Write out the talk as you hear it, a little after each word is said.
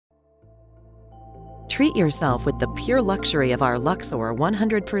Treat yourself with the pure luxury of our Luxor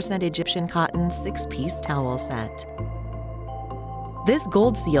 100% Egyptian cotton 6-piece towel set. This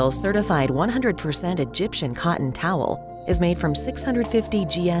Gold Seal certified 100% Egyptian cotton towel is made from 650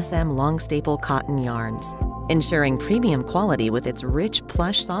 GSM long staple cotton yarns, ensuring premium quality with its rich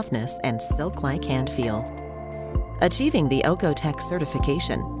plush softness and silk-like hand feel. Achieving the Ocotec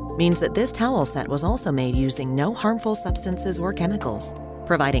certification means that this towel set was also made using no harmful substances or chemicals,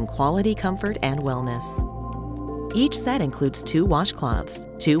 providing quality comfort and wellness. Each set includes 2 washcloths,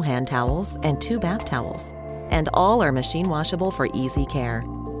 2 hand towels, and 2 bath towels, and all are machine washable for easy care.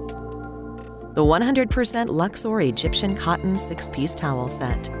 The 100% Luxor Egyptian cotton 6-piece towel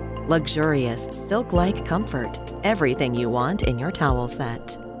set. Luxurious, silk-like comfort, everything you want in your towel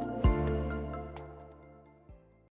set.